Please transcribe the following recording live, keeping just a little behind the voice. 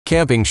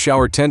camping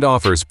shower tent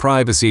offers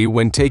privacy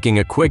when taking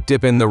a quick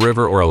dip in the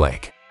river or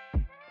lake.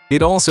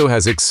 It also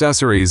has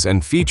accessories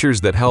and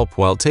features that help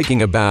while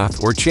taking a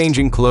bath or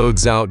changing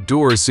clothes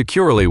outdoors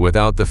securely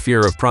without the fear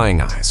of prying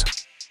eyes.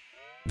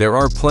 There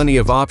are plenty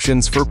of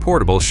options for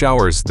portable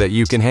showers that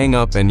you can hang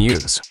up and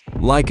use,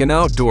 like an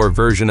outdoor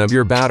version of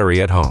your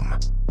battery at home.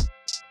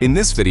 In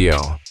this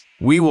video,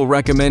 we will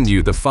recommend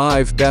you the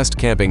 5 best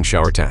camping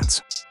shower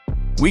tents.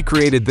 We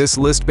created this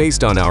list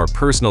based on our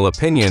personal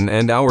opinion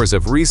and hours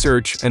of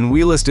research, and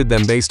we listed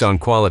them based on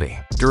quality,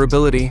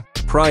 durability,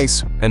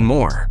 price, and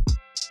more.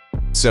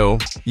 So,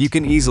 you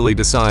can easily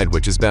decide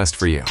which is best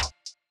for you.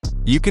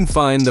 You can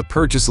find the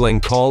purchase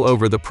link all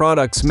over the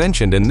products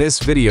mentioned in this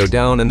video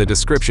down in the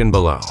description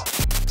below.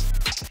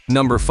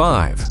 Number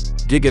 5.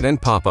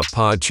 Gigatent Pop-Up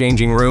Pod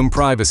Changing Room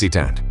Privacy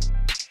Tent.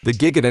 The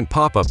Gigatent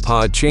Pop-Up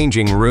Pod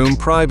Changing Room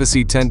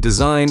Privacy Tent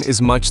design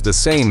is much the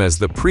same as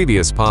the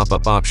previous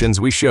pop-up options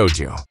we showed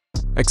you,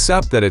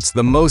 except that it's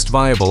the most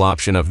viable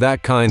option of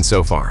that kind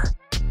so far.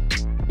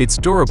 It's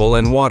durable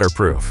and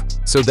waterproof,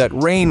 so that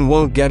rain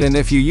won't get in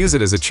if you use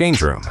it as a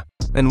change room,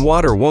 and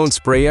water won't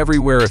spray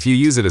everywhere if you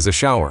use it as a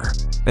shower,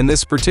 and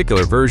this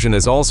particular version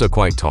is also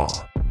quite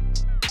tall.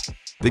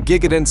 The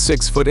Gigatent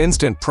 6-foot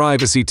Instant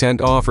Privacy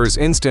Tent offers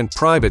instant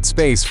private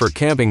space for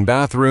camping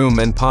bathroom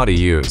and potty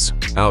use,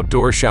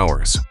 outdoor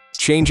showers,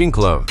 changing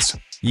clothes,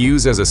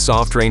 use as a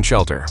soft rain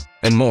shelter,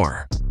 and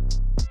more.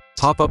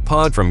 Pop-Up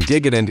Pod from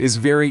Gigatent is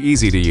very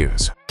easy to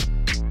use.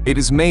 It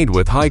is made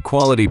with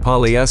high-quality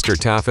polyester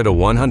taffeta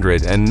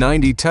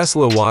 190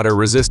 Tesla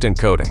water-resistant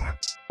coating.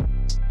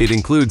 It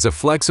includes a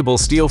flexible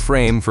steel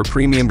frame for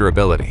premium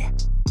durability.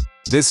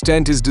 This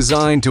tent is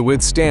designed to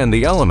withstand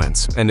the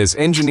elements and is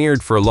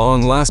engineered for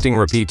long-lasting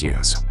repeat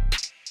use.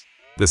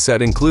 The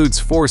set includes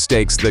 4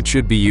 stakes that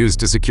should be used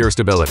to secure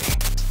stability.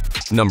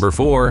 Number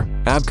 4.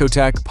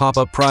 AbcoTech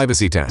Pop-Up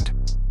Privacy Tent.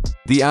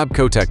 The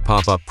AbcoTech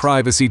Pop-Up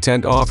Privacy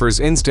Tent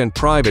offers instant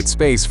private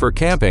space for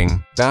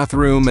camping,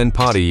 bathroom and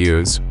potty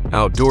use,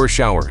 outdoor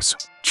showers,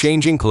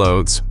 changing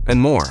clothes,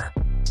 and more.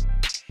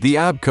 The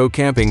Abco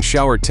Camping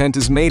Shower Tent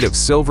is made of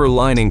silver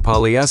lining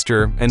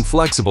polyester and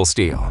flexible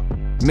steel,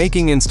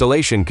 making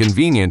installation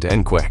convenient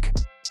and quick.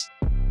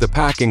 The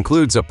pack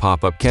includes a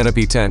pop-up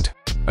canopy tent,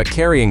 a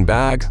carrying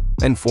bag,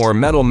 and 4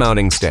 metal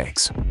mounting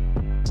stakes.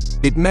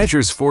 It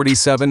measures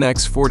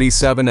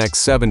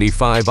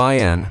 47x47x75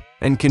 in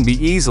and can be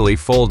easily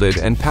folded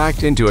and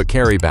packed into a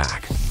carry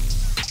bag.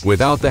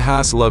 Without the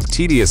hassle of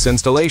tedious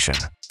installation,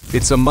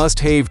 it's a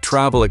must-have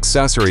travel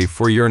accessory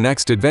for your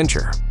next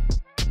adventure.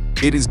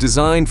 It is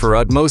designed for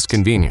utmost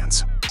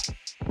convenience.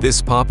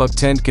 This pop-up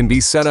tent can be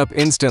set up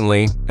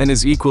instantly and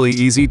is equally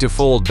easy to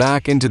fold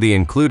back into the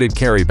included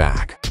carry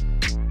bag.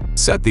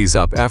 Set these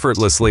up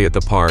effortlessly at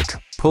the park,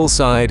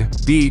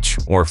 poolside, beach,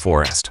 or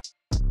forest.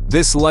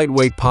 This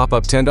lightweight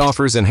pop-up tent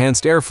offers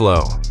enhanced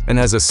airflow and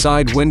has a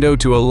side window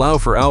to allow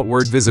for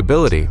outward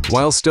visibility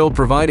while still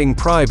providing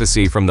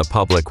privacy from the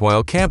public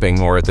while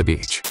camping or at the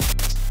beach.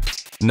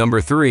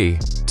 Number 3.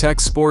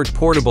 TechSport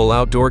Portable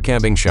Outdoor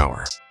Camping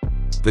Shower.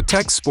 The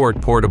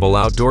TechSport Portable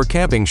Outdoor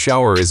Camping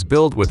Shower is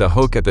built with a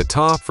hook at the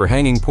top for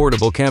hanging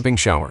portable camping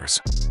showers,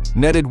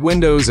 netted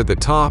windows at the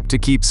top to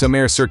keep some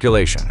air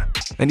circulation,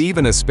 and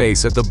even a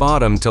space at the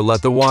bottom to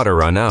let the water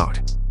run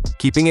out,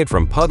 keeping it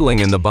from puddling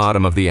in the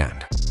bottom of the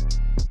end.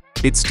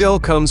 It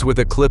still comes with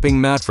a clipping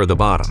mat for the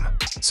bottom,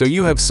 so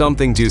you have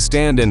something to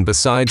stand in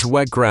besides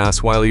wet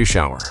grass while you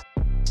shower.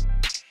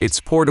 It's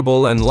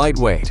portable and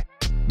lightweight,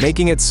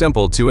 making it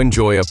simple to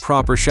enjoy a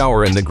proper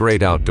shower in the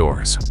great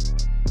outdoors.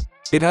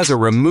 It has a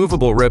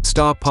removable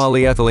ripstop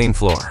polyethylene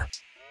floor,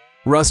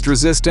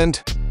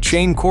 rust-resistant,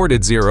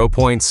 chain-corded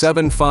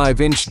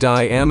 0.75-inch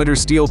diameter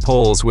steel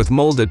poles with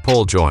molded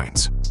pole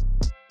joints,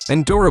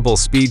 and durable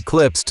speed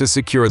clips to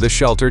secure the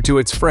shelter to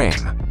its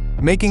frame,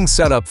 making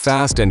setup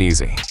fast and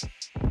easy.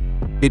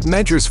 It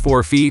measures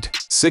 4 feet,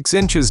 6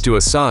 inches to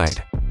a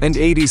side, and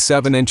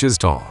 87 inches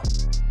tall.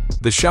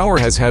 The shower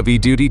has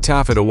heavy-duty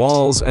taffeta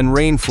walls and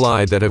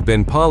rainfly that have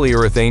been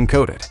polyurethane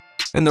coated,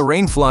 and the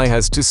rainfly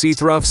has 2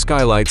 see-through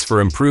skylights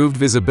for improved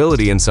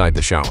visibility inside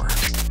the shower.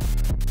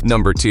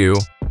 Number 2.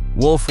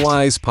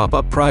 Wolfwise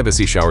Pop-Up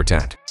Privacy Shower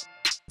Tent.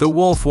 The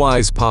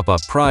Wolfwise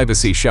Pop-Up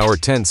Privacy Shower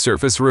Tent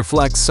surface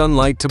reflects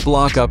sunlight to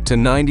block up to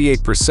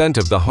 98%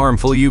 of the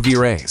harmful UV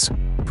rays,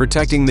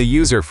 protecting the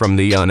user from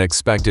the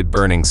unexpected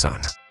burning sun.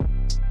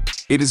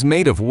 It is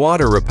made of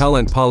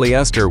water-repellent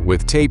polyester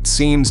with taped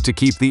seams to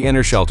keep the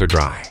inner shelter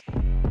dry.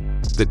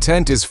 The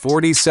tent is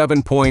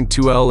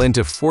 47.2 L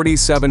into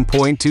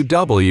 47.2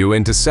 W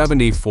into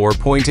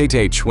 74.8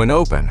 H when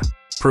open,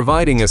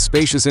 providing a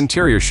spacious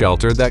interior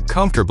shelter that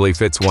comfortably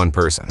fits one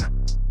person.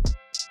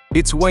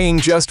 It's weighing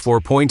just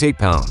 4.8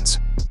 pounds.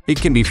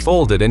 It can be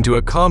folded into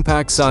a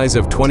compact size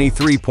of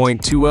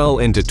 23.2 L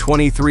into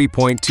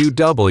 23.2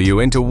 W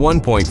into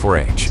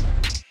 1.4 H.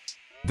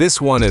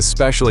 This one is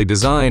specially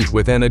designed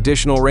with an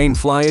additional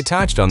rainfly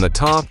attached on the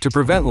top to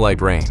prevent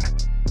light rain,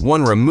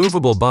 1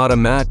 removable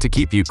bottom mat to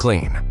keep you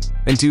clean,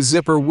 and 2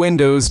 zipper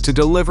windows to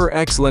deliver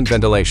excellent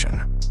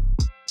ventilation.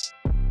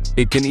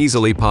 It can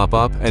easily pop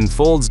up and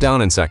folds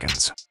down in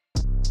seconds.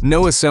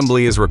 No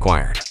assembly is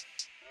required.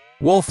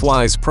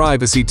 Wolfwise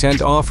Privacy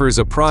Tent offers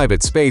a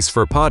private space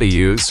for potty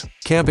use,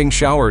 camping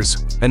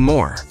showers, and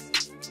more.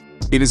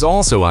 It is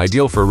also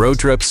ideal for road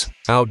trips,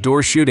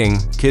 outdoor shooting,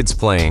 kids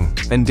playing,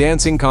 and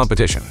dancing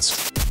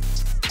competitions.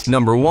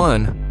 Number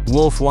 1.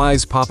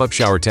 Wolfwise Pop-Up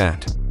Shower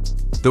Tent.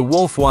 The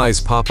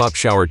Wolfwise Pop-Up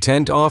Shower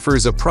Tent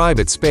offers a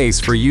private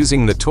space for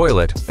using the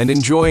toilet and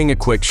enjoying a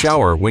quick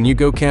shower when you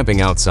go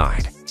camping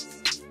outside.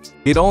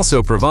 It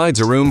also provides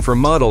a room for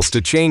models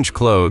to change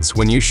clothes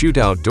when you shoot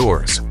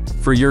outdoors,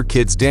 for your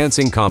kids'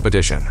 dancing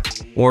competition,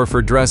 or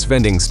for dress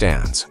vending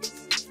stands.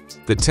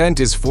 The tent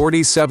is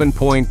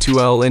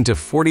 47.2L into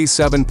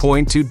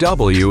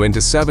 47.2W into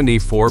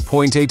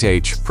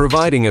 74.8H,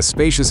 providing a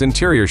spacious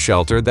interior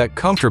shelter that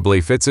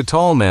comfortably fits a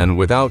tall man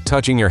without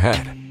touching your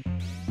head.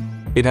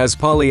 It has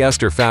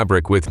polyester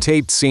fabric with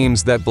taped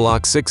seams that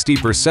block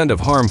 60% of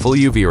harmful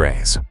UV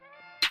rays.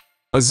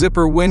 A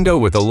zipper window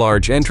with a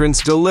large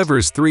entrance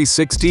delivers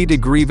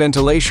 360-degree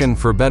ventilation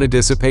for better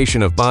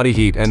dissipation of body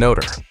heat and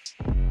odor.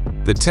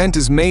 The tent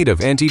is made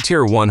of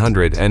anti-tear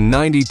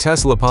 190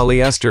 Tesla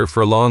polyester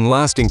for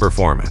long-lasting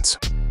performance.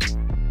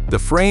 The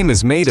frame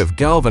is made of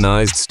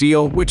galvanized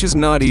steel, which is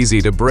not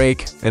easy to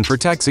break and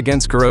protects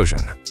against corrosion.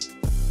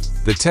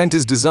 The tent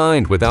is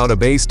designed without a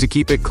base to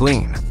keep it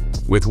clean,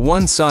 with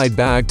one side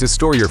bag to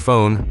store your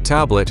phone,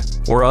 tablet,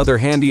 or other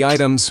handy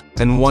items,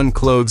 and one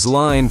clothes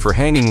line for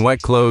hanging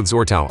wet clothes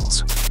or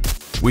towels.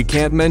 We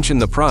can't mention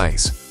the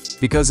price,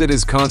 because it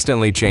is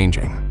constantly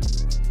changing.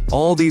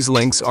 All these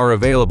links are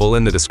available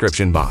in the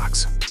description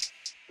box.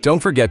 Don't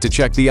forget to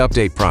check the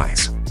update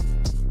price.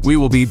 We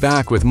will be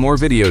back with more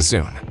videos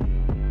soon.